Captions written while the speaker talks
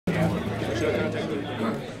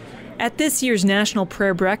At this year's National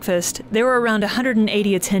Prayer Breakfast, there were around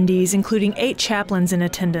 180 attendees, including 8 chaplains in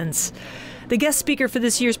attendance. The guest speaker for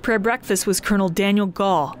this year's prayer breakfast was Colonel Daniel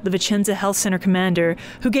Gall, the Vicenza Health Center commander,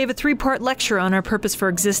 who gave a 3-part lecture on our purpose for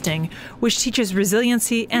existing, which teaches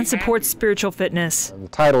resiliency and supports spiritual fitness. The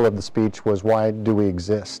title of the speech was, "Why Do We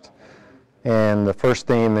Exist?" And the first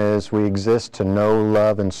theme is we exist to know,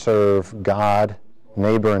 love, and serve God,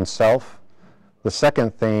 neighbor, and self. The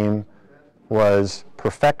second theme was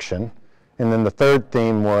perfection. And then the third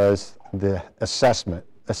theme was the assessment,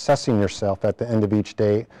 assessing yourself at the end of each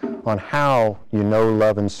day on how you know,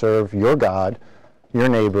 love, and serve your God, your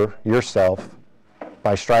neighbor, yourself,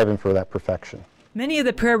 by striving for that perfection. Many of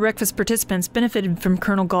the prayer breakfast participants benefited from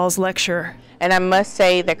Colonel Gall's lecture. And I must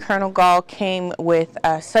say that Colonel Gall came with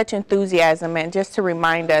such enthusiasm and just to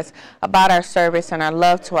remind us about our service and our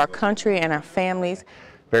love to our country and our families.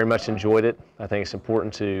 Very much enjoyed it. I think it's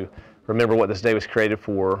important to remember what this day was created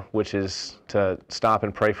for, which is to stop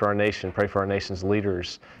and pray for our nation, pray for our nation's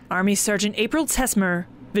leaders. Army Sergeant April Tessmer,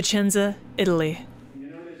 Vicenza, Italy. You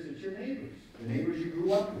notice it's your neighbors, the neighbors you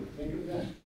grew up with.